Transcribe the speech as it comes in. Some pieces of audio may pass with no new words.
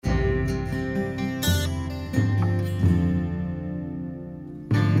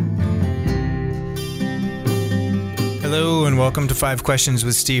and welcome to 5 Questions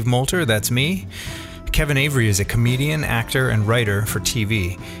with Steve Moulter. That's me. Kevin Avery is a comedian, actor, and writer for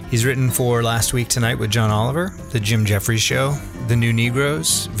TV. He's written for Last Week Tonight with John Oliver, The Jim Jeffries Show, The New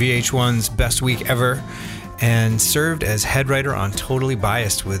Negroes, VH1's Best Week Ever, and served as head writer on Totally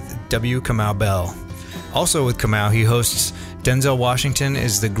Biased with W. Kamau Bell. Also with Kamau, he hosts Denzel Washington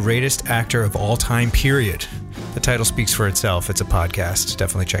is the greatest actor of all time, period. The title speaks for itself. It's a podcast.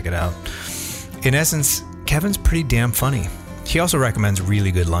 Definitely check it out. In essence, Kevin's pretty damn funny. He also recommends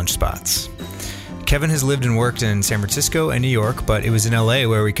really good lunch spots. Kevin has lived and worked in San Francisco and New York, but it was in LA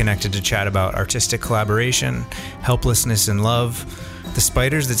where we connected to chat about artistic collaboration, helplessness in love, the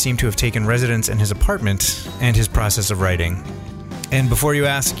spiders that seem to have taken residence in his apartment, and his process of writing. And before you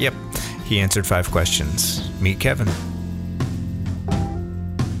ask, yep, he answered 5 questions. Meet Kevin.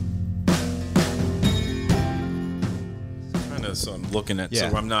 So I'm looking at, so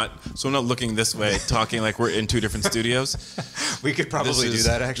I'm not looking this way, talking like we're in 2 different studios. We could probably do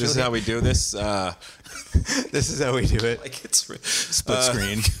that, actually. This is how we do this. This is how we do it. Like it's split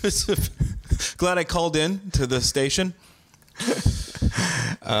screen. Glad I called in to the station.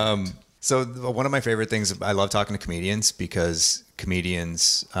 So one of my favorite things, I love talking to comedians because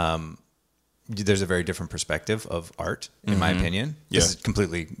comedians, there's a very different perspective of art, in my opinion. This is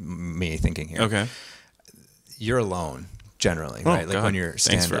completely me thinking here. Okay. You're alone. Generally, right? Like when you're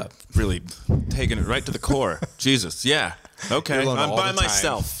stand-up. Really taking it right to the core. Jesus, yeah. Okay, I'm by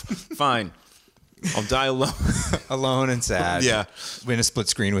myself. Fine. I'll die alone. Alone and sad. Yeah. In a split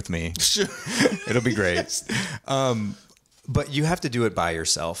screen with me. Sure. It'll be great. Yes. But you have to do it by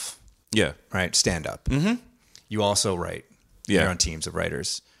yourself. Yeah. Right? Stand up. Mm-hmm. You also write. Yeah. You're on teams of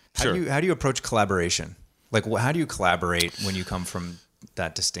writers. How Sure. do you approach collaboration? Like, how do you collaborate when you come from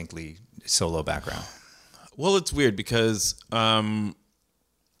that distinctly solo background? Well, it's weird because even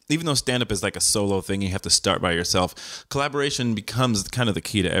though stand-up is like a solo thing, you have to start by yourself. Collaboration becomes kind of the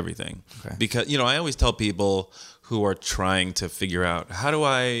key to everything. Okay. Because, I always tell people who are trying to figure out, how do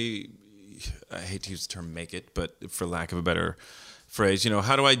I hate to use the term make it, but for lack of a better phrase,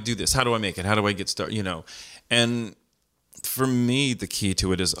 how do I do this? How do I make it? How do I get started? And for me, the key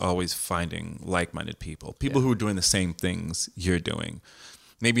to it is always finding like-minded people who are doing the same things you're doing.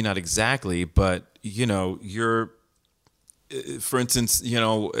 Maybe not exactly, but, you're, for instance,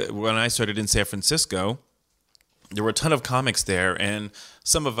 when I started in San Francisco, there were a ton of comics there, and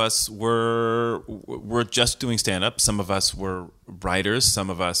some of us were just doing stand-up. Some of us were writers. Some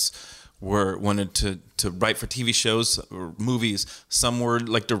of us wanted to write for TV shows or movies. Some were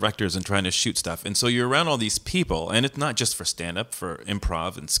like directors and trying to shoot stuff. And so you're around all these people, and it's not just for stand-up, for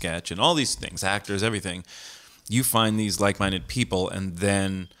improv and sketch and all these things, actors, everything. You find these like-minded people, and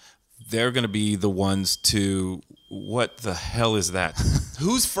then they're going to be the ones to, what the hell is that?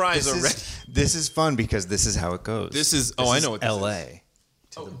 Whose fries are ready? This is fun because this is how it goes. I know what this L.A.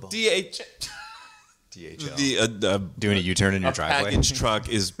 DHL. Doing a U-turn in your driveway. A package truck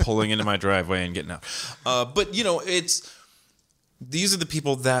is pulling into my driveway and getting out. But, these are the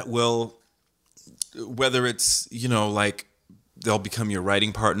people that will, whether it's, like, they'll become your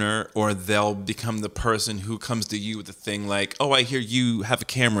writing partner, or they'll become the person who comes to you with the thing like, oh, I hear you have a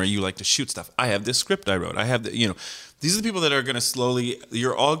camera, you like to shoot stuff. I have this script I wrote. I have these are the people that are going to slowly,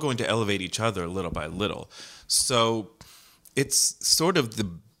 you're all going to elevate each other little by little. So it's sort of the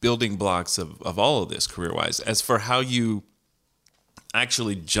building blocks of all of this career-wise. As for how you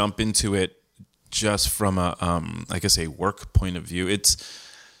actually jump into it just from a, work point of view,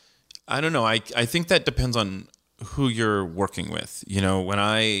 I don't know. I think that depends on who you're working with. When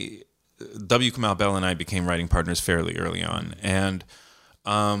W. Kamau Bell and I became writing partners fairly early on, and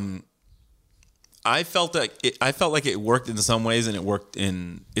I felt like it worked in some ways,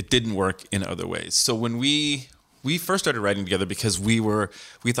 and it didn't work in other ways. So when we first started writing together, because we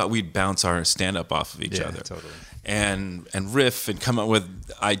thought we'd bounce our stand-up off of each other, totally, and riff and come up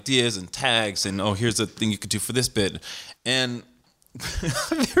with ideas and tags, and here's a thing you could do for this bit, and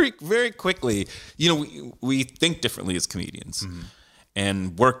very, very quickly, we think differently as comedians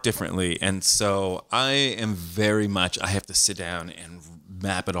and work differently. And so I am very much, I have to sit down and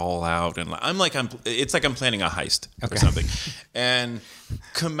map it all out. And it's like I'm planning a heist or something. And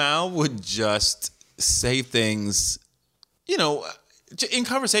Kamau would just say things, in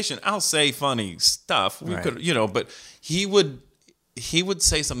conversation. I'll say funny stuff. We could, but he would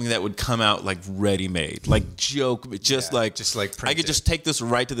say something that would come out like ready-made, like joke, just like I could just take this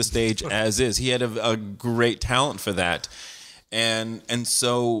right to the stage as is. He had a great talent for that. And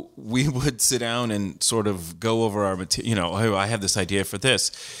so we would sit down and sort of go over our material, I have this idea for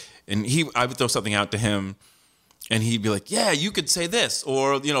this. And I would throw something out to him, And he'd be like, yeah, you could say this,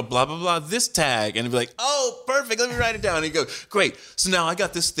 or, blah, blah, blah, this tag. And he'd be like, oh, perfect, let me write it down. And he'd go, great. So now I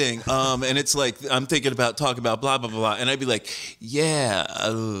got this thing. And it's like, I'm thinking about talking about blah, blah, blah. And I'd be like, yeah,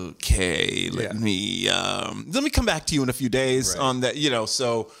 okay, let me come back to you in a few days on that,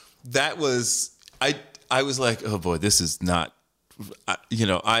 So that was, I was like, oh boy, this is not,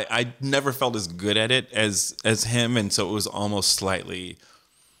 I never felt as good at it as him. And so it was almost slightly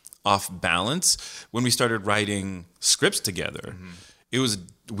off balance. When we started writing scripts together,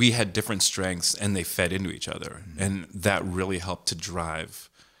 we had different strengths and they fed into each other. And that really helped to drive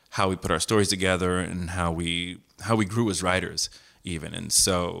how we put our stories together and how we grew as writers even. And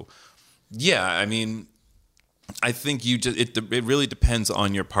so, yeah, I mean, I think it really depends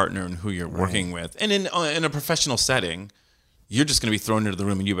on your partner and who you're working with. And in a professional setting, you're just going to be thrown into the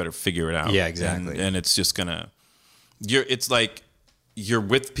room and you better figure it out. Yeah, exactly. And it's just it's like, you're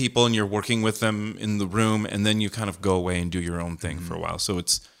with people and you're working with them in the room, and then you kind of go away and do your own thing for a while. So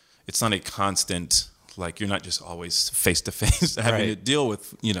it's not a constant, like, you're not just always face to face having to deal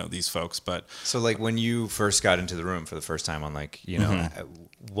with, these folks. But so, like, when you first got into the room for the first time on, like, did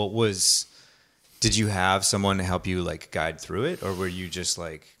you have someone to help you, like, guide through it, or were you just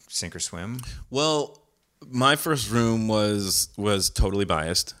like sink or swim? Well, my first room was totally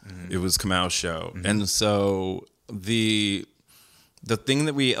biased. It was Kamau's show. And so the thing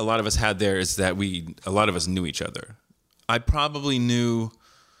that a lot of us had there is that a lot of us knew each other. I probably knew,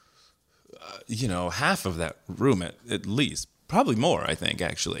 half of that room at least, probably more, I think,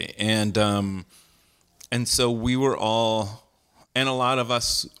 actually. And so we were all, and a lot of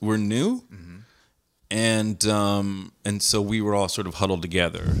us were new. And so we were all sort of huddled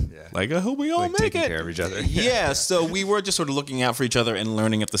together. Yeah. Like, I hope we all make taking it. Care of each other. Yeah. So we were just sort of looking out for each other and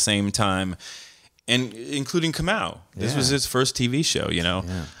learning at the same time. And including Kamau. This was his first TV show, Yeah.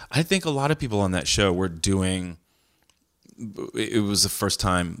 I think a lot of people on that show were it was the first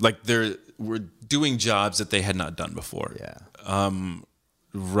time, like, they were doing jobs that they had not done before. Yeah.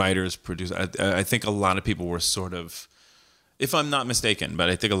 Writers, producers. I think a lot of people were sort of, if I'm not mistaken, but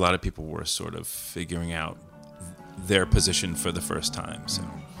I think a lot of people were sort of figuring out their position for the first time. So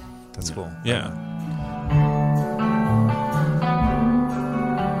that's cool. Yeah.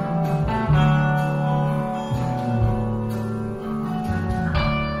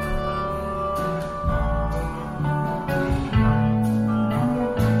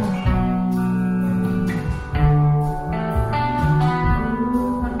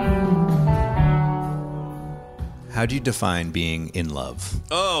 How do you define being in love?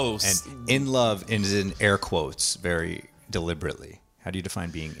 Oh, and in love is in air quotes very deliberately. How do you define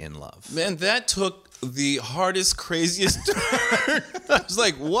being in love? Man, that took the hardest, craziest turn. I was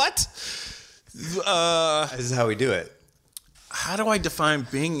like, what? This is how we do it. How do I define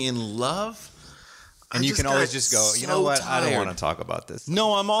being in love? And you can always just go, you know what? Tired. I don't want to talk about this.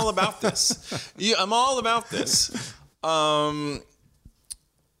 No, I'm all about this. I'm all about this.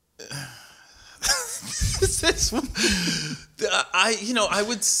 I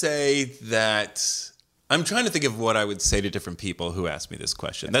would say that I'm trying to think of what I would say to different people who ask me this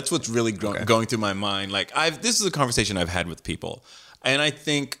question. That's what's really going through my mind. Like, this is a conversation I've had with people, and I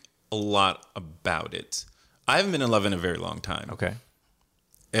think a lot about it. I haven't been in love in a very long time. Okay.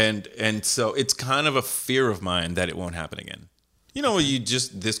 And so it's kind of a fear of mine that it won't happen again.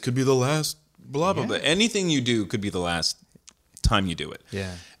 This could be the last blah, blah, blah. Anything you do could be the last time you do it.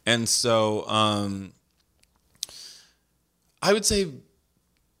 Yeah. And so I would say,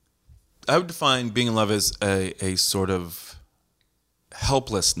 I would define being in love as a sort of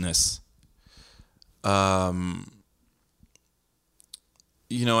helplessness. I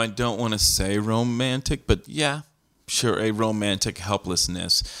don't want to say romantic, but yeah, sure, a romantic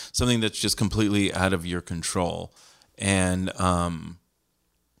helplessness, something that's just completely out of your control. And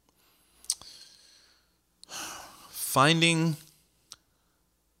finding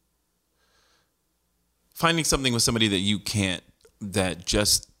something with somebody that you can't, that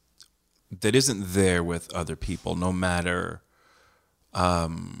isn't there with other people, no matter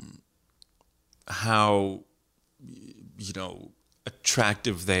how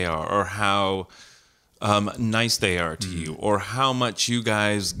attractive they are, or how nice they are to you, or how much you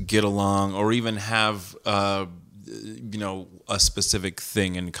guys get along, or even have a specific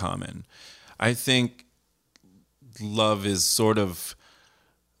thing in common. I think love is sort of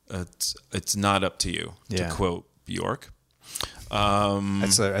it's not up to you, to quote Bjork.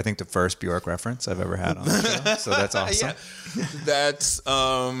 That's I think the first Bjork reference I've ever had on the show, so that's awesome. Yeah. That's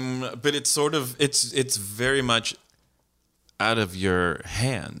but it's sort of it's very much out of your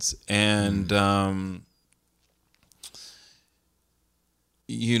hands, and I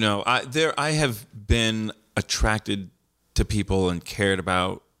have been attracted to people and cared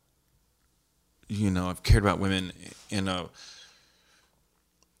about, I've cared about women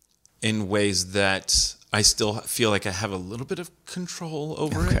in ways that I still feel like I have a little bit of control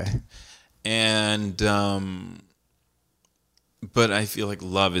over it. And, but I feel like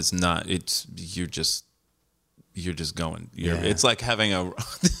love is not, you're just going. It's like having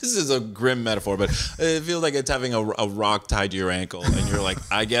this is a grim metaphor, but it feels like it's having a rock tied to your ankle, and you're like,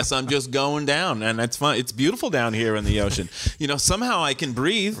 I guess I'm just going down, and that's fun. It's beautiful down here in the ocean. Somehow I can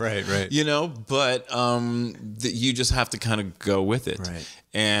breathe. Right. But you just have to kind of go with it. Right.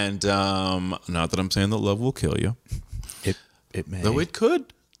 And not that I'm saying that love will kill you. It may. Though it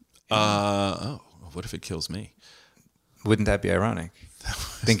could. What if it kills me? Wouldn't that be ironic?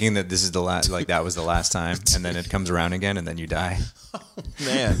 Thinking that this is the last, like that was the last time, and then it comes around again, and then you die. Oh,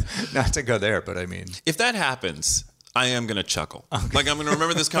 man. Not to go there, but I mean, if that happens, I am gonna chuckle. Okay. Like I'm gonna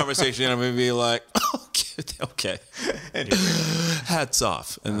remember this conversation, and I'm gonna be like, okay. Anyway. Hats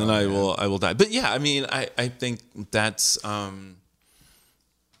off, and then I will die. But yeah, I mean, I think that's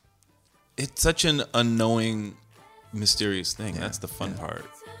it's such an unknowing, mysterious thing. That's the fun part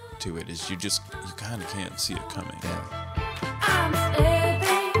to it, is you kind of can't see it coming.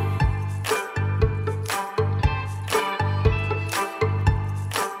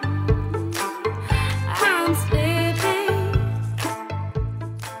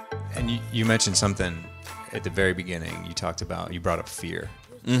 You mentioned something at the very beginning. You brought up fear.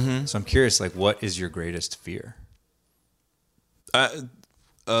 Mm-hmm. So I'm curious, like, what is your greatest fear?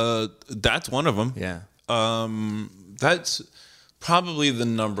 That's one of them. Yeah. That's probably the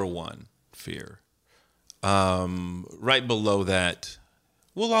number one fear. Right below that,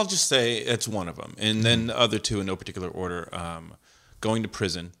 well, I'll just say it's one of them. And then the other two in no particular order, going to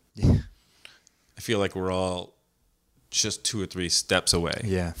prison. Yeah. I feel like we're all just 2 or 3 steps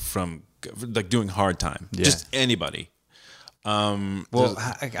away from like doing hard time. Yeah. Just anybody. Well,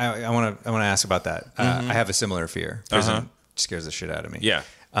 I want to ask about that. I have a similar fear. Prison scares the shit out of me. Yeah.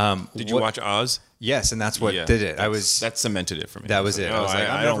 Did you watch Oz? Yes, and that's what did it. That cemented it for me. That was it. I was like,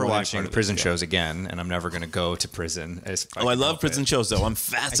 I'm never watching prison shows again, and I'm never going to go to prison. I love prison shows, though. I'm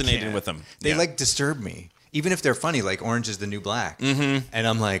fascinated with them. They like disturb me, even if they're funny. Like Orange Is the New Black, and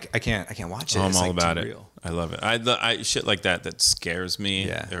I'm like, I can't watch it. I'm all like about it. Real. I love it. I shit like that scares me.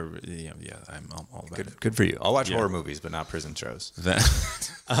 Yeah, I'm all about it. Good for you. I'll watch horror movies, but not prison shows. But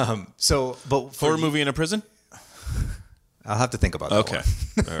horror movie in a prison. I'll have to think about that. Okay.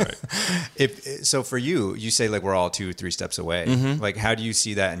 All right. So for you, you say like we're all 2-3 steps away. Mm-hmm. Like, how do you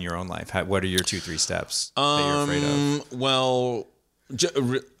see that in your own life? What are your 2-3 steps that you're afraid of? Well,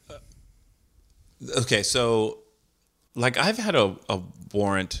 okay. So, like, I've had a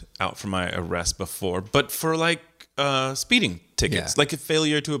warrant out for my arrest before, but for like speeding tickets, like a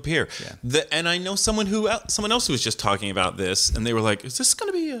failure to appear. Yeah. And I know someone else who was just talking about this, and they were like, "Is this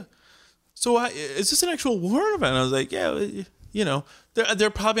going to be is this an actual warrant?" And I was like, yeah,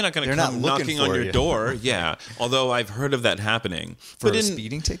 they're probably not going to come knocking on your door. Yeah. Although I've heard of that happening. For a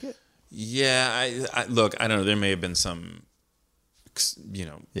speeding ticket? Yeah. I look, I don't know. There may have been some,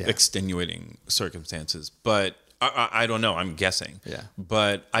 extenuating circumstances, but I don't know. I'm guessing. Yeah.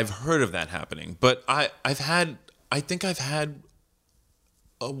 But I've heard of that happening. But I think I've had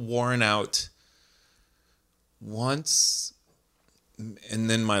a warrant out once. And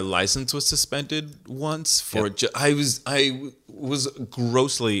then my license was suspended once for I was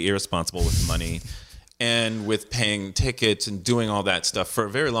grossly irresponsible with money and with paying tickets and doing all that stuff for a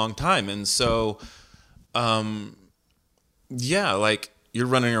very long time. And so, like you're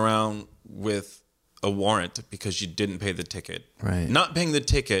running around with a warrant because you didn't pay the ticket. Right. Not paying the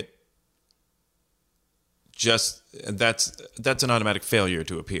ticket, that's an automatic failure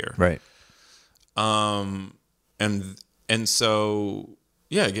to appear. Right. And so,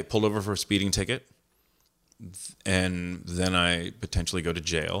 I get pulled over for a speeding ticket, and then I potentially go to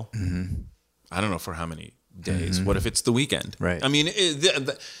jail. Mm-hmm. I don't know for how many days. Mm-hmm. What if it's the weekend? Right. I mean,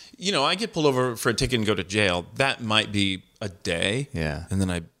 I get pulled over for a ticket and go to jail. That might be a day. Yeah. And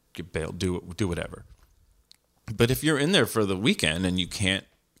then I get bailed, do whatever. But if you're in there for the weekend and you can't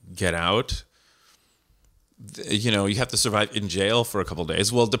get out, you have to survive in jail for a couple of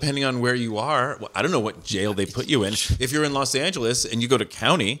days. Well, depending on where you are, I don't know what jail they put you in. If you're in Los Angeles and you go to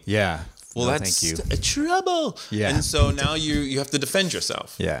county, that's trouble. Yeah. And so now you have to defend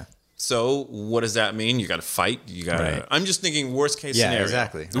yourself. Yeah. So what does that mean? You got to fight. You got to. Right. I'm just thinking worst case scenario. Yeah,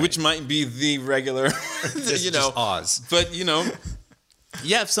 exactly. Which might be the regular, just Oz. But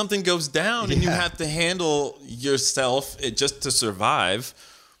if something goes down and you have to handle yourself just to survive.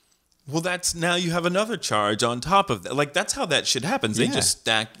 Well, that's now you have another charge on top of that. Like that's how that shit happens. They just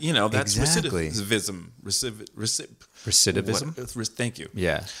stack. That's Exactly. recidivism. Recidivism? Thank you.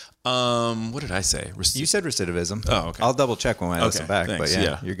 Yeah. What did I say? You said recidivism. Oh, okay. I'll double check when I listen back. Thanks. But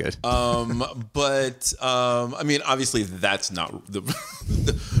yeah, you're good. I mean, obviously, that's not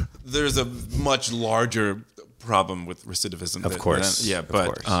there's a much larger problem with recidivism. Of course.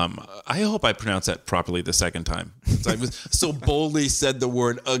 I hope I pronounced that properly the second time. I was so boldly said the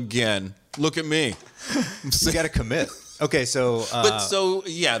word again. Look at me. You got to commit. Okay, so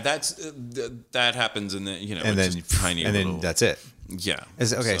that happens, and then and then just tiny, and little, then that's it. Yeah.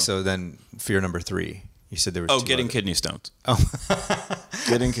 So then fear number 3. You said there was getting kidney stones. Oh,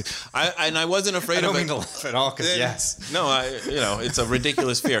 I wasn't afraid of it. I don't mean to laugh at all because yes. No, it's a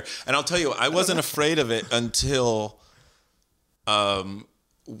ridiculous fear, and I'll tell you, I wasn't afraid of it until, I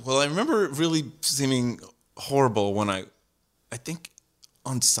remember it really seeming horrible when I think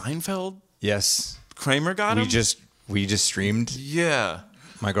on Seinfeld. Yes, Kramer got him. We just streamed. Yeah.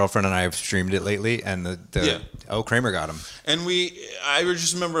 My girlfriend and I have streamed it lately, and Kramer got him. And I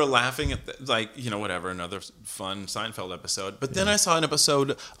just remember laughing at another fun Seinfeld episode. But then I saw an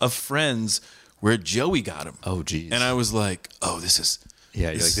episode of Friends where Joey got him. Oh, geez. And I was like, oh, this is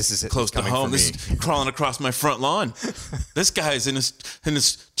this is close to home. This is crawling across my front lawn. This guy's in his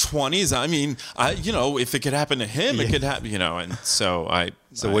 20s. I mean, if it could happen to him, it could happen. And so I.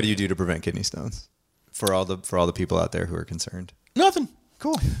 So what do you do to prevent kidney stones? For all the people out there who are concerned. Nothing.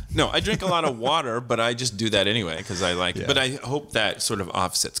 Cool. No, I drink a lot of water, but I just do that anyway because I like it. But I hope that sort of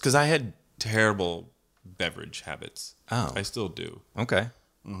offsets because I had terrible beverage habits. Oh. I still do. Okay.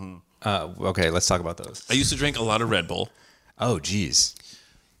 Mm-hmm. Okay, let's talk about those. I used to drink a lot of Red Bull. Oh, geez.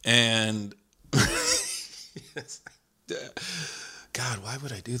 And God, why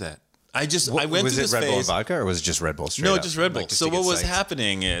would I do that? I went was through it this Red Bull and phase. vodka, or was it just Red Bull straight No, up? just Red Bull. So what was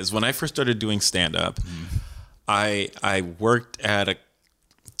happening is when I first started doing stand-up, I worked at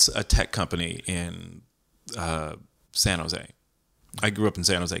a tech company in San Jose. I grew up in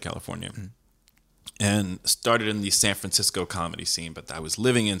San Jose, California, and started in the San Francisco comedy scene. But I was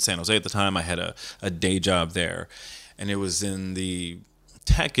living in San Jose at the time. I had a day job there, and it was in the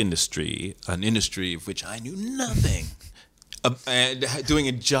tech industry, an industry of which I knew nothing. And doing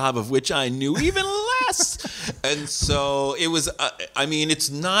a job of which I knew even less. And so it was, it's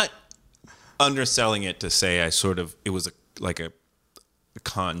not underselling it to say it was a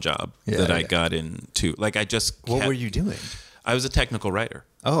con job that I got into. Like I just What were you doing? I was a technical writer.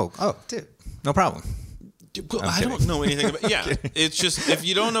 Oh, dude. No problem. I don't know anything about it's just if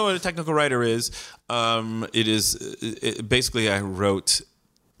you don't know what a technical writer is, basically I wrote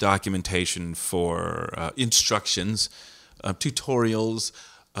documentation for instructions, tutorials,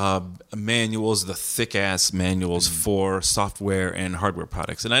 manuals, the thick ass manuals for software and hardware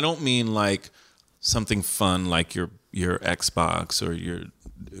products. And I don't mean like something fun like your Xbox or your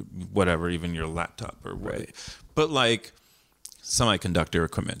whatever, even your laptop or what, but like semiconductor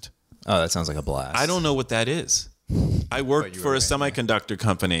equipment. Oh, that sounds like a blast. I don't know what that is. I worked for a semiconductor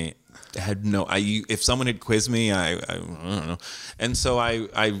company. If someone had quizzed me, I don't know. And so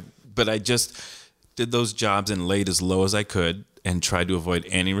I just did those jobs and laid as low as I could and tried to avoid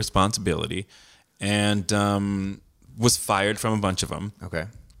any responsibility, and was fired from a bunch of them. Okay.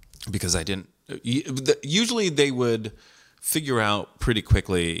 Because I didn't. Usually they would figure out pretty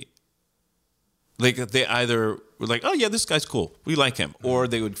quickly. Like they either were like, "Oh yeah, this guy's cool, we like him," or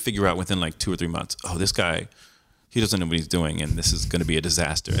they would figure out within like 2 or 3 months, "Oh, this guy, he doesn't know what he's doing, and this is going to be a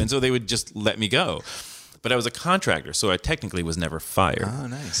disaster." And so they would just let me go. But I was a contractor, so I technically was never fired. Oh,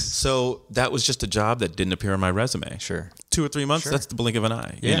 nice. So that was just a job that didn't appear on my resume. Sure. 2 or 3 months, that's the blink of an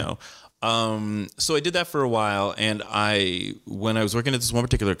eye, you know. So I did that for a while, and when I was working at this one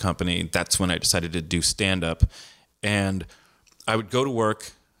particular company, that's when I decided to do stand-up. And I would go to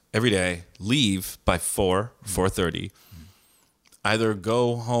work every day, leave by 4:30, either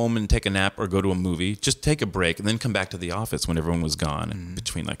go home and take a nap or go to a movie, just take a break, and then come back to the office when everyone was gone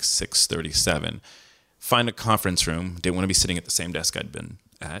between like 6:37. Find a conference room. Didn't want to be sitting at the same desk I'd been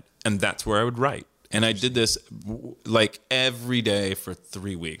at. And that's where I would write. And I did this like every day for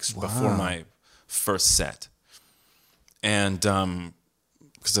 3 weeks before my first set. And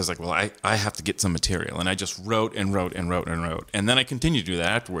because I was like, well, I have to get some material. And I just wrote and wrote and wrote and wrote. And then I continued to do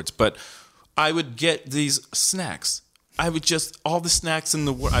that afterwards. But I would get these snacks. I would just, all the snacks in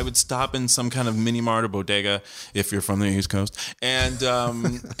the world, I would stop in some kind of mini mart or bodega, if you're from the East Coast, and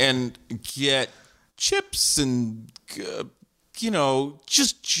and get chips and,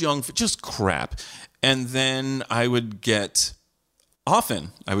 just junk, just crap. And then I would get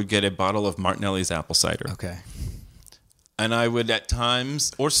a bottle of Martinelli's apple cider. Okay. And I would at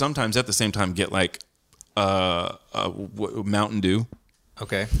times, or sometimes at the same time, get like Mountain Dew.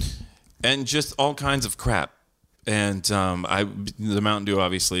 Okay. And just all kinds of crap. And the Mountain Dew,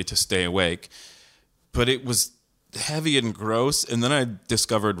 obviously, to stay awake. But it was heavy and gross. And then I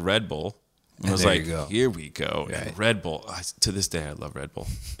discovered Red Bull. And I was like, here we go. Right. And Red Bull, to this day, I love Red Bull.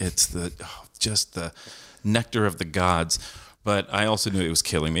 It's just the nectar of the gods. But I also knew it was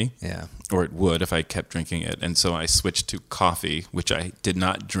killing me. Yeah. Or it would if I kept drinking it. And so I switched to coffee, which I did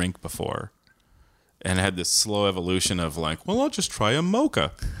not drink before. And I had this slow evolution of like, well, I'll just try a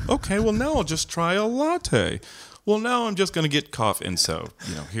mocha. Okay, well, now I'll just try a latte. Well, now I'm just going to get coffee. And so,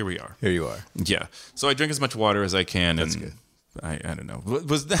 here we are. Here you are. Yeah. So I drink as much water as I can. That's good. I don't know.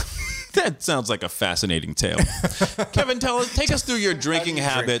 Was that? That sounds like a fascinating tale. Kevin, take us through your drinking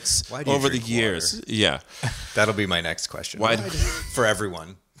habits over the years. Water? Yeah, that'll be my next question. Why for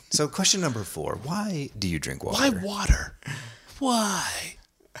everyone? So, question number 4: why do you drink water? Why water? Why?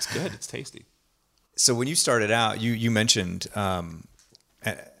 It's good. It's tasty. So, when you started out, you mentioned I'm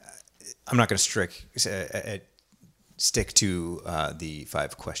not going to stick to the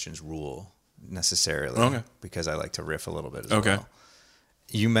 5 questions rule necessarily, because I like to riff a little bit as well.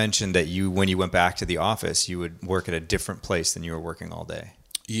 You mentioned that when you went back to the office, you would work at a different place than you were working all day.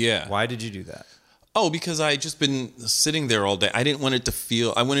 Yeah. Why did you do that? Oh, because I just been sitting there all day. I wanted it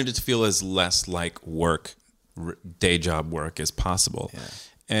to feel as less like work, day job work as possible. Yeah.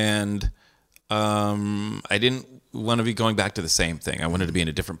 And I didn't want to be going back to the same thing. I wanted to be in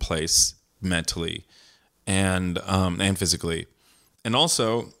a different place mentally and physically. And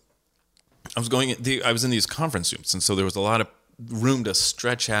also, I was in these conference rooms, and so there was a lot of room to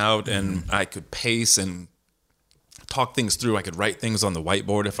stretch out, and I could pace and talk things through. I could write things on the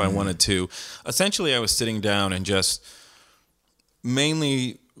whiteboard if I wanted to. Essentially, I was sitting down and just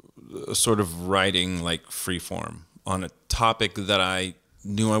mainly sort of writing like free form on a topic that I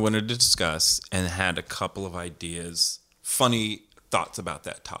knew I wanted to discuss and had a couple of ideas, funny thoughts about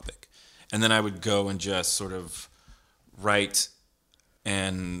that topic. And then I would go and just sort of write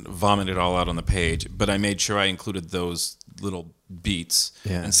and vomit it all out on the page, but I made sure I included those little beats.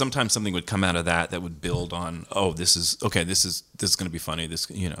 Yeah. And sometimes something would come out of that would build on, this is going to be funny.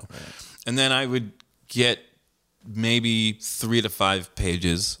 Right. And then I would get maybe 3 to 5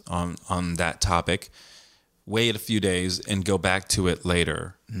 pages on that topic, wait a few days and go back to it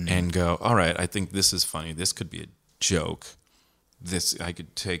later and go, all right, I think this is funny. This could be a joke. I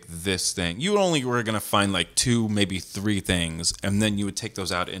could take this thing. You only were going to find like 2, maybe 3 things, and then you would take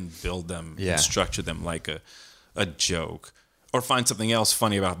those out and build them and structure them like a joke, or find something else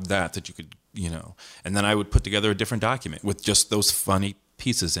funny about that you could, and then I would put together a different document with just those funny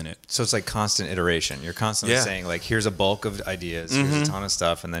pieces in it. So it's like constant iteration. You're constantly saying like, here's a bulk of ideas, here's a ton of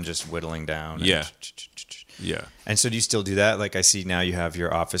stuff, and then just whittling down. Yeah. And so do you still do that? Like I see now you have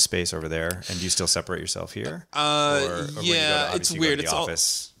your office space over there, and do you still separate yourself here? Or it's weird.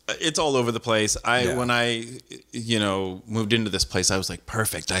 It's all over the place. When I moved into this place, I was like,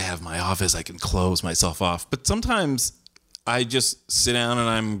 perfect. I have my office. I can close myself off. But sometimes I just sit down and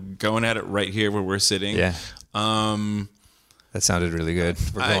I'm going at it right here where we're sitting. Yeah. That sounded really good.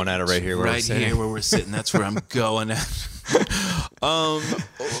 We're going at it right here where we're sitting. Right here where we're sitting. That's where I'm going at.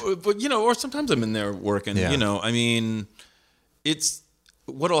 But or sometimes I'm in there working. I mean, it's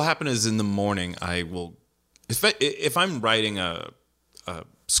what'll happen is in the morning I will, if I'm writing a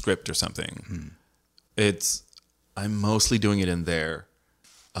script or something, I'm mostly doing it in there,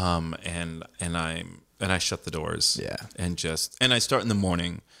 and I shut the doors. Yeah, and I start in the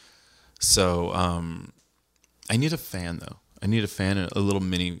morning. So I need a fan though. I need a fan and a little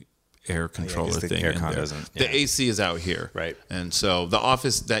mini air controller thing. The aircon in doesn't. The AC is out here, right? And so the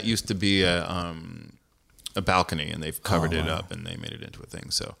office that used to be a balcony, and they've covered it up and they made it into a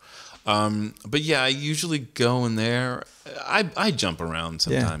thing. So, but yeah, I usually go in there. I jump around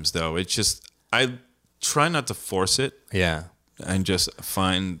sometimes though. It's just I try not to force it. Yeah, and just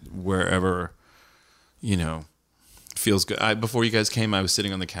find wherever feels good. Before you guys came, I was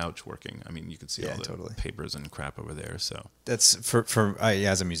sitting on the couch working. I mean, you could see all the papers and crap over there. So that's for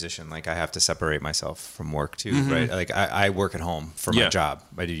as a musician, like I have to separate myself from work too, right? Like I work at home for my job.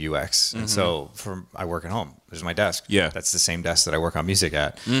 I do UX, and so I work at home. There's my desk. Yeah, that's the same desk that I work on music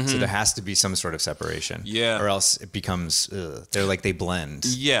at. So there has to be some sort of separation. Yeah, or else it becomes they blend.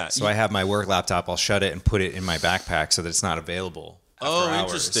 Yeah. So I have my work laptop. I'll shut it and put it in my backpack so that it's not available.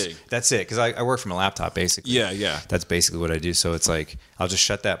 Interesting. That's it, because I work from a laptop basically. Yeah. That's basically what I do. So it's like I'll just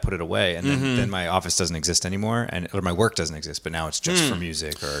shut that, put it away, and then my office doesn't exist anymore, or my work doesn't exist. But now it's just for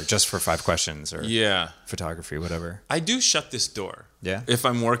music, or just for 5 questions, or photography, whatever. I do shut this door. Yeah. If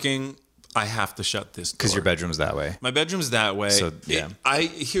I'm working, I have to shut this door. Because your bedroom's that way. My bedroom's that way. So, yeah.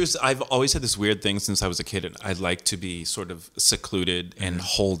 I've always had this weird thing since I was a kid. And I'd like to be sort of secluded and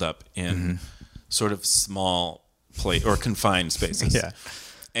holed up in sort of small or confined spaces. Yeah.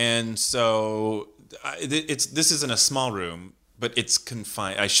 And so this isn't a small room, but it's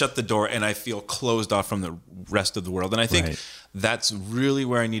confined. I shut the door and I feel closed off from the rest of the world. And I think that's really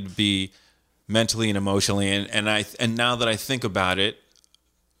where I need to be mentally and emotionally. And now that I think about it,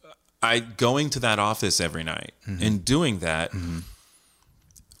 going to that office every night and doing that,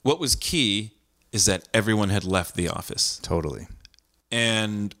 what was key is that everyone had left the office. Totally.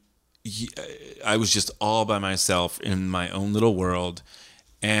 And I was just all by myself in my own little world.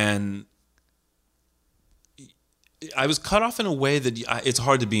 And I was cut off in a way that it's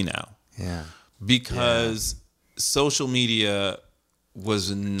hard to be now. Yeah. Because social media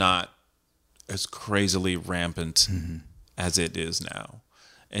was not as crazily rampant as it is now.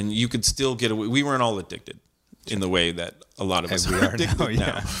 And you could still get away. We weren't all addicted in the way that a lot of us are addicted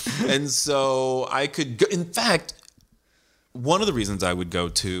now. And so I could go. In fact, one of the reasons I would go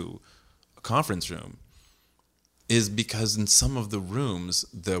to a conference room is because in some of the rooms,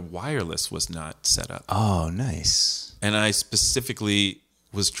 the wireless was not set up. Oh, nice. And I specifically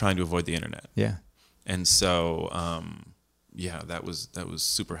was trying to avoid the internet. Yeah. And so, that was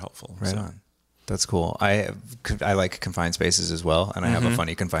super helpful. Right on. That's cool. I like confined spaces as well, and I have a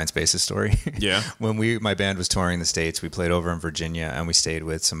funny confined spaces story. Yeah. When my band was touring the States, we played over in Virginia, and we stayed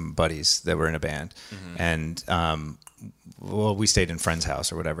with some buddies that were in a band, and we stayed in friend's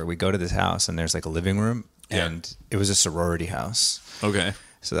house or whatever. We go to this house, and there's like a living room, and it was a sorority house. Okay.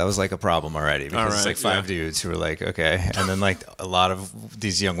 So that was like a problem already because it's like five dudes who were like, okay. And then like a lot of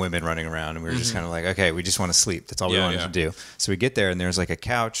these young women running around, and we were just kind of like, okay, we just want to sleep. That's all we wanted to do. So we get there and there's like a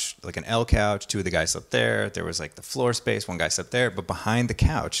couch, like an L couch. Two of the guys slept there. There was like the floor space. One guy slept there. But behind the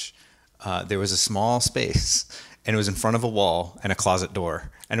couch, there was a small space, and it was in front of a wall and a closet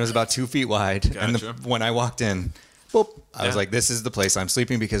door. And it was about 2 feet wide. Gotcha. And when I walked in, boop, I was like, this is the place I'm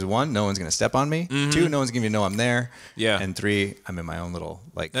sleeping because 1, no one's going to step on me. 2, no one's going to know I'm there. Yeah. And 3, I'm in my own little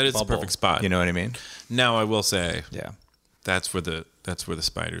like that is bubble. the perfect spot. You know what I mean? Now I will say, that's where the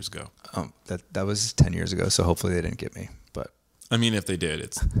spiders go. That was 10 years ago, so hopefully they didn't get me. But I mean, if they did,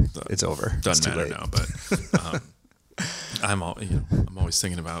 it's over. Doesn't matter now. But I'm always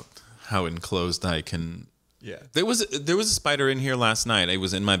thinking about how enclosed I can. Yeah. There was a spider in here last night. It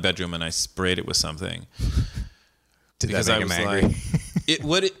was in my bedroom, and I sprayed it with something. Because I was angry?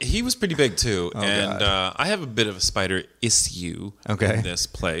 He was pretty big too, and God. I have a bit of a spider issue in this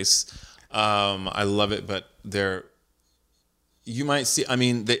place. I love it, but you might see. I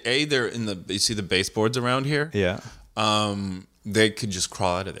mean, they're in the. You see the baseboards around here. Yeah. They could just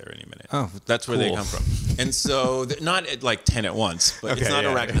crawl out of there any minute. Oh, that's where they come from. And so they're not at like 10 at once, but it's not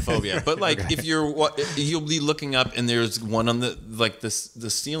arachnophobia. But like if you'll be looking up and there's one on the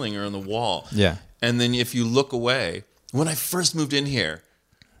ceiling or on the wall. Yeah. And then if you look away, when I first moved in here,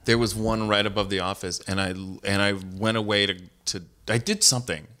 there was one right above the office, and I went away to I did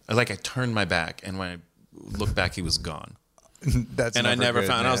something. I turned my back, and when I looked back, he was gone. I never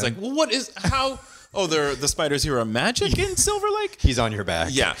found. Man. I was like, well, how? Oh, the spiders here are magic in Silver Lake? He's on your back.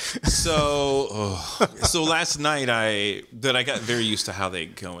 Yeah. So last night I got very used to how they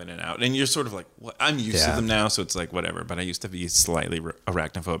go in and out. And you're sort of like, what? I'm used to them now, so it's like whatever. But I used to be slightly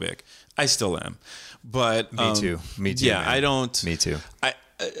arachnophobic. I still am. But me too. Yeah, man. I don't. Me too.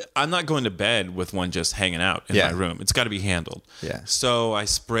 I'm not going to bed with one just hanging out in my room. It's got to be handled. Yeah. So I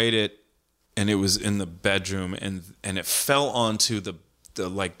sprayed it, and it was in the bedroom, and it fell onto the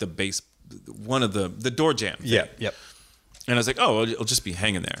base. One of the door jamb thing. Yeah. Yep. And I was like, oh, it'll just be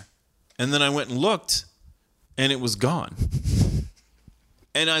hanging there. And then I went and looked, and it was gone.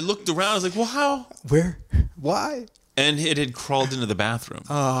 And I looked around. I was like, well, how? Where? Why? And it had crawled into the bathroom.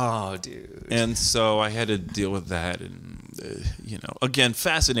 Oh, dude. And so I had to deal with that. And, again,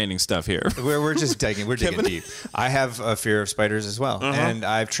 fascinating stuff here. We're just digging. We're digging deep. I have a fear of spiders as well. And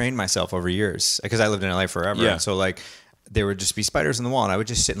I've trained myself over years because I lived in LA forever. Yeah. And so, there would just be spiders in the wall, and I would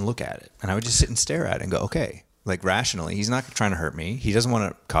just sit and look at it. And I would just sit and stare at it and go, okay, rationally, he's not trying to hurt me. He doesn't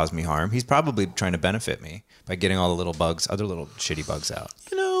want to cause me harm. He's probably trying to benefit me by getting all the little bugs, other little shitty bugs out.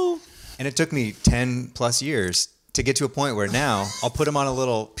 And it took me 10 plus years to get to a point where now I'll put him on a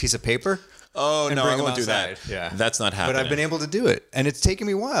little piece of paper. Oh, no, I won't do outside. that. Yeah. That's not happening. But I've been able to do it. And it's taken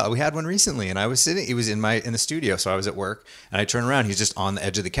me a while. We had one recently, and I was sitting, he was in the studio, so I was at work, and I turned around, he's just on the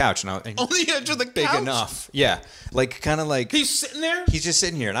edge of the couch. And on the edge of the couch? Big enough. Yeah. Kind of like. He's sitting there? He's just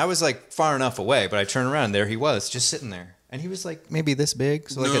sitting here. And I was far enough away, but I turned around, and there he was, just sitting there. And he was maybe this big,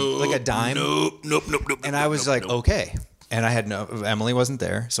 so like a dime. Nope. And I was okay. And Emily wasn't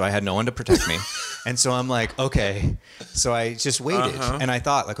there, so I had no one to protect me. And so I'm like, okay. So I just waited. And I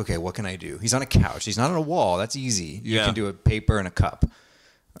thought, like, okay, what can I do? He's on a couch. He's not on a wall. That's easy. You can do a paper and a cup.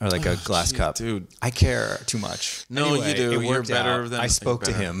 Or like a glass cup. Dude. I care too much. No, anyway, you do. It You're worked better out. than I spoke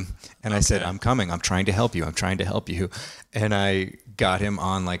to him and I said, I'm coming. I'm trying to help you. I'm trying to help you. And I got him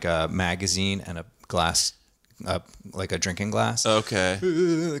on like a magazine and a glass, like a drinking glass. Okay.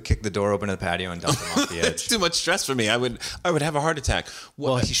 Kicked the door open to the patio and dumped him off the edge. It's too much stress for me. I would have a heart attack.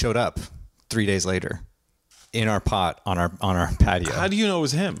 Well, he showed up 3 days later in our pot on our patio. How do you know it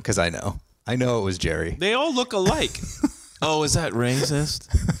was him? Because I know it was Jerry. They all look alike. Oh, is that racist?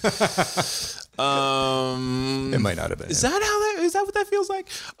 It might not have been. Is that what that feels like?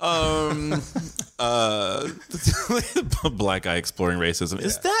 Black guy exploring racism. Yeah.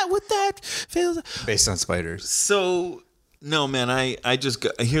 Is that what that feels like? Based on spiders. So no, man. I just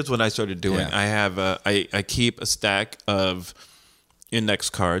here's what I started doing. Yeah. I have I keep a stack of index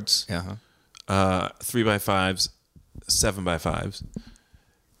cards. 3x5s, 7x5s.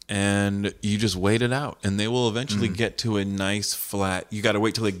 And you just wait it out, and they will eventually get to a nice flat. You got to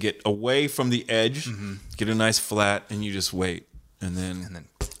wait till they get away from the edge, get a nice flat, and you just wait, and then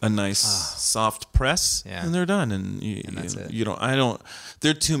a nice soft press, and they're done. And that's it. You don't.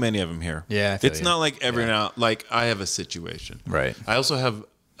 There are too many of them here. Yeah, I feel it's you. not like every now. Like I have a situation. Right. I also have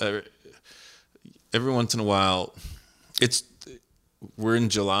every once in a while. We're in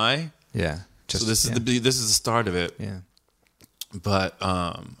July. Yeah. So this is the start of it. Yeah. But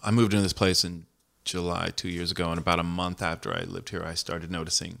I moved into this place in July 2 years ago, and about a month after I lived here, I started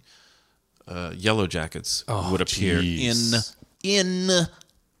noticing yellow jackets would appear in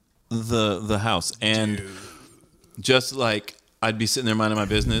the house, and just like I'd be sitting there minding my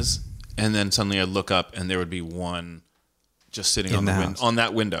business, and then suddenly I'd look up, and there would be one just sitting on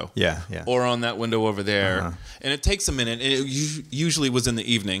that window, or on that window over there, and it takes a minute, and it usually was in the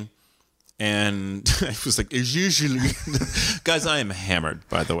evening. And I was like, it's usually, guys, I am hammered,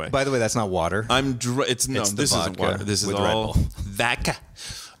 by the way. By the way, that's not water. This isn't water. This is all vodka.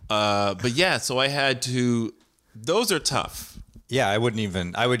 But yeah, so I had to, those are tough. Yeah, I would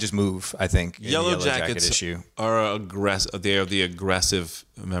just move, I think. Yellow jackets issue. Are aggressive. They are the aggressive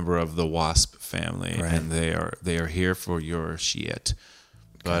member of the wasp family. Right. And they are here for your shit.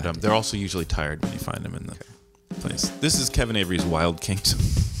 But they're also usually tired when you find them in the place. This is Kevin Avery's Wild Kingdom.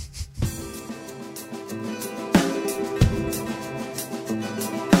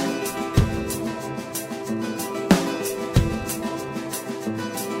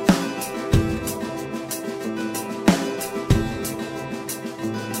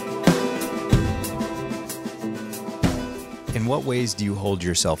 In what ways do you hold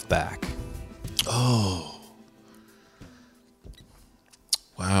yourself back? Oh.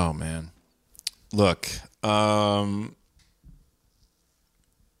 Wow, man. Look, I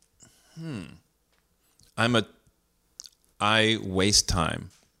waste time.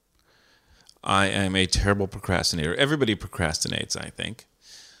 I am a terrible procrastinator. Everybody procrastinates, I think.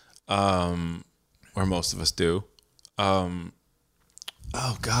 Or most of us do.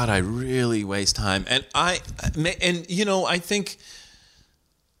 Oh God, I really waste time. And I think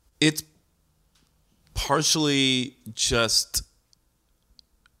it's partially just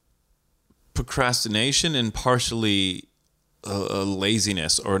procrastination and partially a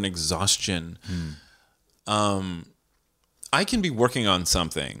laziness or an exhaustion. I can be working on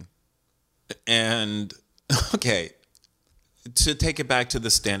something and, okay, to take it back to the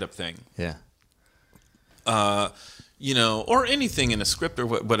stand-up thing. Yeah. Or anything in a script or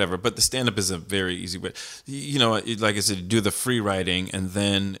whatever, but the stand-up is a very easy way. Like I said, you do the free writing, and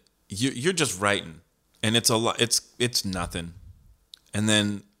then you're just writing, and it's a lot. It's nothing, and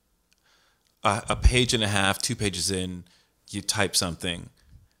then a page and a half, 2 pages in, you type something,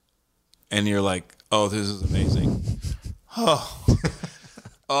 and you're like, "Oh, this is amazing! Oh,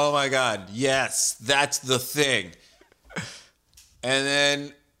 oh my God, yes, that's the thing," and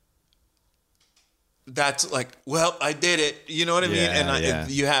then. That's like, well, I did it. You know what I mean? And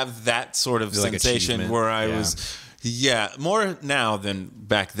you have that sort of sensation where I was, more now than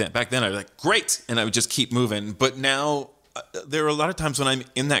back then. Back then I was like, great. And I would just keep moving. But now there are a lot of times when I'm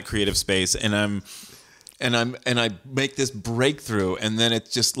in that creative space and I make this breakthrough, and then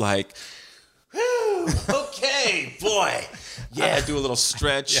it's just like, whew, okay, boy. Yeah, do a little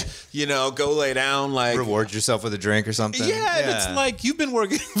stretch, go lay down, like reward yourself with a drink or something. Yeah, and it's like you've been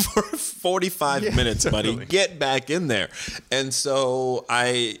working for 45 minutes, buddy. Totally. Get back in there. And so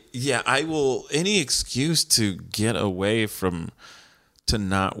I will, any excuse to get away from, to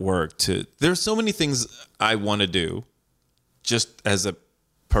not work, there's so many things I want to do just as a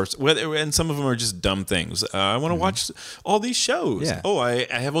person, and some of them are just dumb things. I want to watch all these shows. Yeah. Oh, I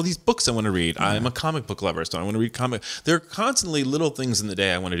have all these books I want to read. I'm a comic book lover, so I want to read comic. There are constantly little things in the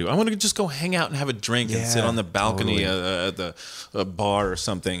day I want to do. I want to just go hang out and have a drink and sit on the balcony at the bar or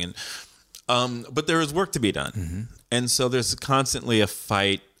something. And but there is work to be done, and so there's constantly a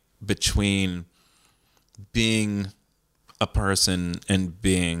fight between being a person and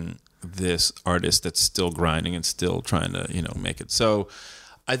being this artist that's still grinding and still trying to, make it. So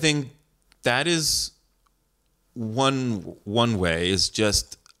I think that is one way is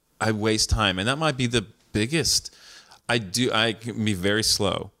just I waste time. And that might be the biggest. I can be very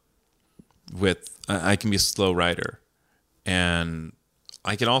slow I can be a slow writer. And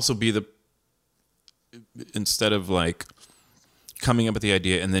I can also be instead of like coming up with the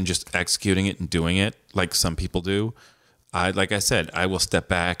idea and then just executing it and doing it like some people do, like I said, I will step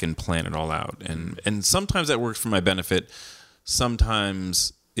back and plan it all out. And sometimes that works for my benefit.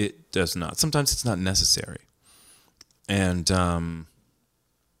 Sometimes it does not. Sometimes it's not necessary. And, I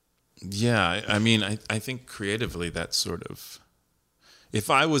think creatively that's sort of, if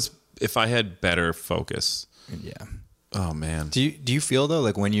I had better focus. Yeah. Oh man. Do you feel though,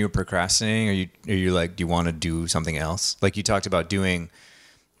 like when you're procrastinating, are you like, do you want to do something else? Like you talked about going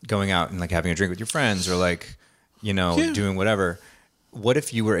out and like having a drink with your friends or like, doing whatever. What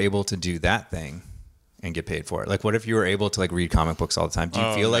if you were able to do that thing and get paid for it? Like, what if you were able to like read comic books all the time? Do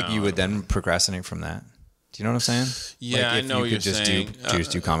you feel like you would then procrastinate from that? Do you know what I'm saying? Yeah, like I know what you're saying.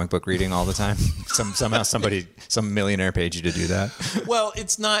 Just do comic book reading all the time. Somehow some millionaire paid you to do that. Well,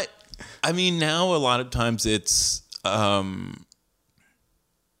 it's not. I mean, now a lot of times it's.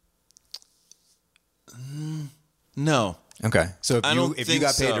 No. Okay. So if you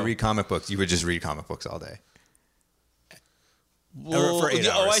got paid so. to read comic books, you would just read comic books all day. Well, for 8 hours.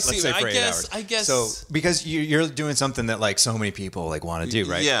 Oh, I see. Let's say for 8 hours. I guess. So because you're doing something that like so many people like want to do,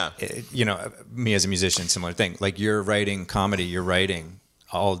 right? Yeah. Me as a musician, similar thing. Like you're writing comedy, you're writing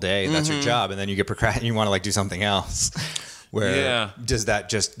all day. That's your job, and then you get procrastinated. You want to like do something else. Where does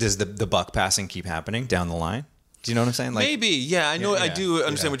the buck passing keep happening down the line? Do you know what I'm saying? Like, maybe. Yeah, I know. I do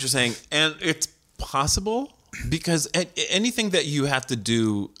understand what you're saying, and it's possible because anything that you have to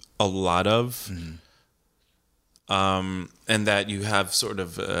do a lot of. And that you have sort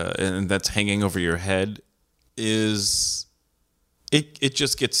of, and that's hanging over your head is, it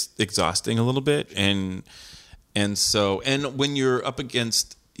just gets exhausting a little bit. And when you're up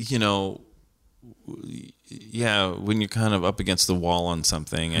against, when you're kind of up against the wall on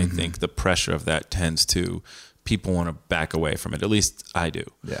something, I think the pressure of that tends to, people want to back away from it. At least I do.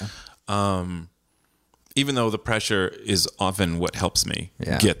 Yeah. Even though the pressure is often what helps me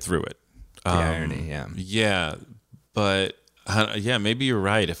get through it. The irony, yeah. Yeah. But maybe you're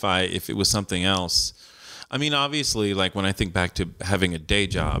right. If it was something else, I mean, obviously, like when I think back to having a day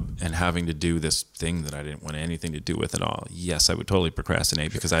job and having to do this thing that I didn't want anything to do with at all, yes, I would totally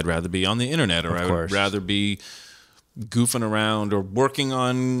procrastinate because I'd rather be on the internet or I would rather be goofing around or working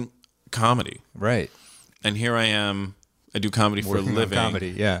on comedy. Right. And here I am. I do comedy for a living.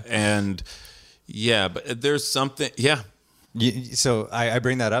 Comedy, yeah. And but there's something, So I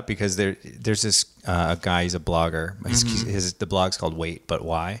bring that up because there's this guy, he's a blogger. The blog's called Wait But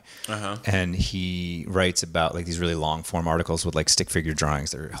Why, and he writes about like these really long form articles with like stick figure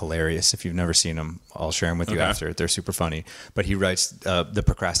drawings. They're hilarious. If you've never seen them, I'll share them with you after. They're super funny. But he writes the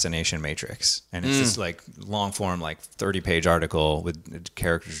Procrastination Matrix, and it's this like long form, like 30-page article with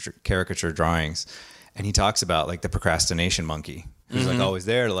caricature drawings, and he talks about like the procrastination monkey. Who's like always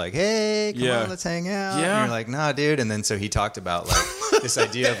there to like, hey, come on, let's hang out. Yeah. And you're like, nah, dude. And then so he talked about like this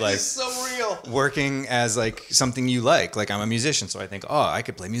idea of like so real working as like something you like. Like I'm a musician, so I think, I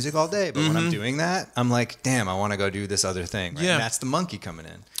could play music all day. But when I'm doing that, I'm like, damn, I want to go do this other thing. Right? Yeah. And that's the monkey coming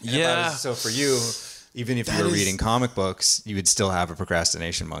in. And so for you, even if you were reading comic books, you would still have a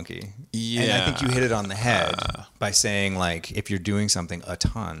procrastination monkey. Yeah. And I think you hit it on the head by saying like, if you're doing something a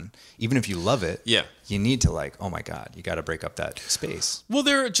ton, even if you love it, you need to like, oh my God, you got to break up that space. Well,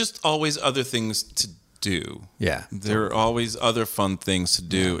 there are just always other things to do. Yeah. There are always other fun things to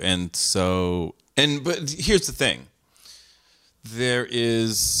do. Yeah. And so, but here's the thing. There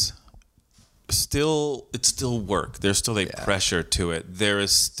is it's still work. There's still a pressure to it. There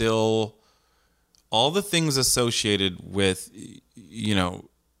is still all the things associated with,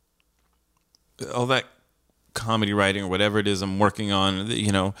 all that comedy writing or whatever it is I'm working on,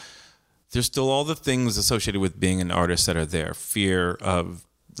 there's still all the things associated with being an artist that are there. Fear of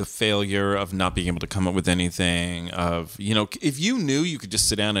the failure, of not being able to come up with anything, of, if you knew you could just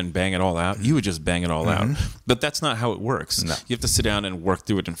sit down and bang it all out, you would just bang it all out. But that's not how it works. No. You have to sit down and work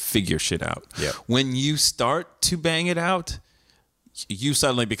through it and figure shit out. Yep. When you start to bang it out, you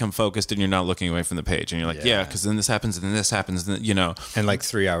suddenly become focused and you're not looking away from the page, and you're like, yeah, because then this happens and then this happens, and then, you know, and like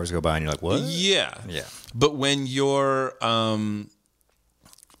 3 hours go by and you're like, what? Yeah. But when you're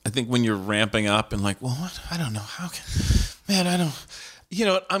I think when you're ramping up and like, well, what? I don't know. You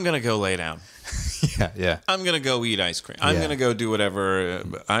know what? I'm going to go lay down. Yeah. I'm going to go eat ice cream. I'm going to go do whatever.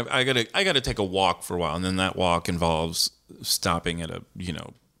 I got to take a walk for a while. And then that walk involves stopping at a, you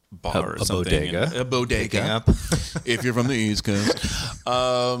know, bar or something. A bodega. If you're from the East Coast.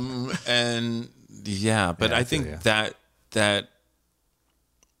 And yeah, but I think that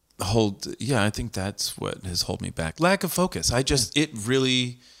I think that's what has held me back. Lack of focus. It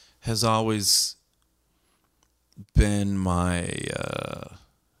really has always been my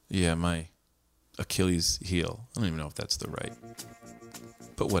my Achilles heel. I don't even know if that's the right,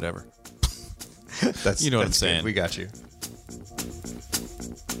 but whatever. That's, you know what I'm good. saying. We got you.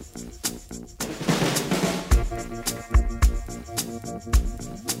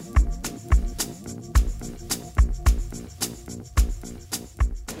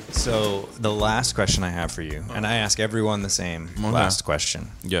 So the last question I have for you, and I ask everyone the same last question.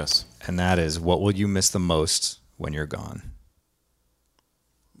 Yes. And that is, what will you miss the most when you're gone?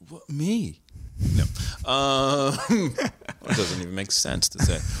 What, me? No. It doesn't even make sense to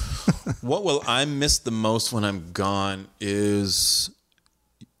say. What will I miss the most when I'm gone is,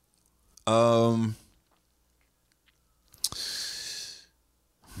 you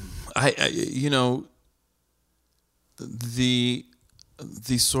know, the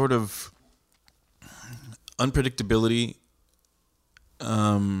sort of unpredictability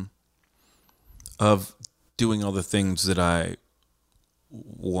of doing all the things that I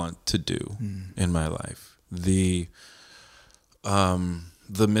want to do in my life. The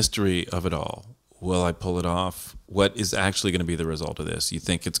mystery of it all. Will I pull it off? What is actually going to be the result of this? You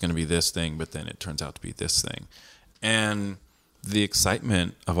think it's going to be this thing, but then it turns out to be this thing. And the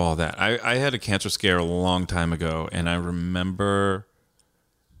excitement of all that. I had a cancer scare a long time ago, and I remember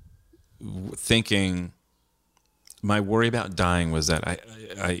thinking my worry about dying was that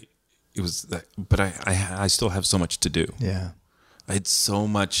I still have so much to do. Yeah. I had so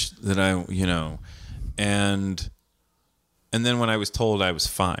much that and then when I was told I was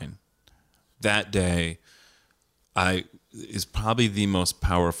fine, that day is probably the most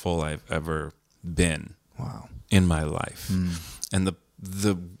powerful I've ever been. Wow. In my life. And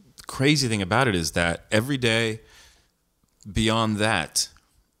the crazy thing about it is that every day beyond that,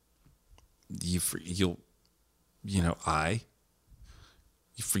 you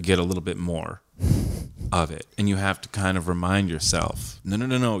forget a little bit more of it, and you have to kind of remind yourself,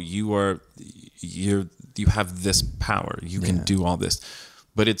 no, you have this power, you can do all this.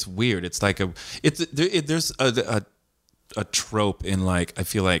 But it's weird. It's like there's a trope in, like, I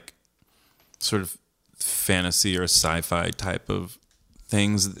feel like sort of fantasy or sci-fi type of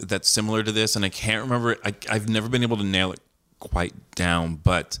things that's similar to this, and I can't remember it. I've never been able to nail it quite down,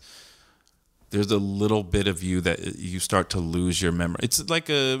 but there's a little bit of you that you start to lose your memory. It's like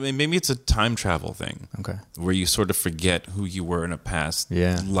maybe it's a time travel thing. Okay. Where you sort of forget who you were in a past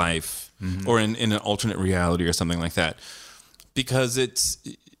life, or in an alternate reality or something like that. Because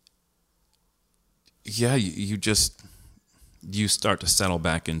you start to settle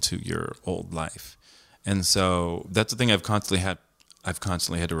back into your old life. And so that's the thing I've constantly had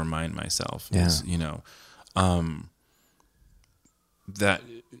to remind myself is, that,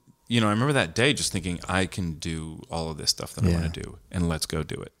 I remember that day just thinking, I can do all of this stuff that I want to do, and let's go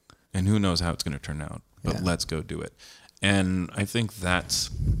do it. And who knows how it's going to turn out, but let's go do it. And I think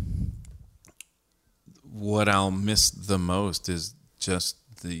that's what I'll miss the most, is just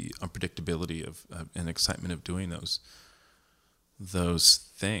the unpredictability of and excitement of doing those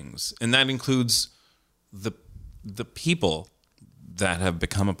things. And that includes the people that have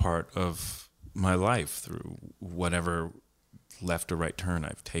become a part of my life through whatever left or right turn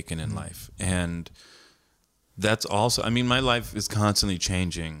I've taken in life. And that's also, my life is constantly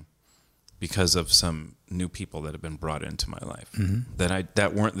changing because of some new people that have been brought into my life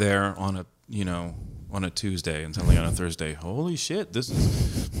that weren't there on a Tuesday, and suddenly on a Thursday, holy shit,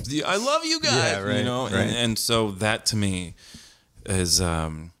 I love you guys, right. And so that to me is,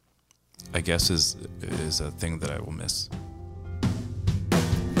 I guess is a thing that I will miss.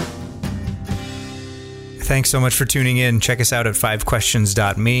 Thanks so much for tuning in. Check us out at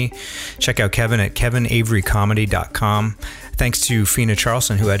 5questions.me. Check out Kevin at KevinAveryComedy.com. Thanks to Fina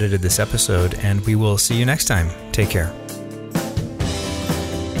Charlson, who edited this episode, and we will see you next time. Take care.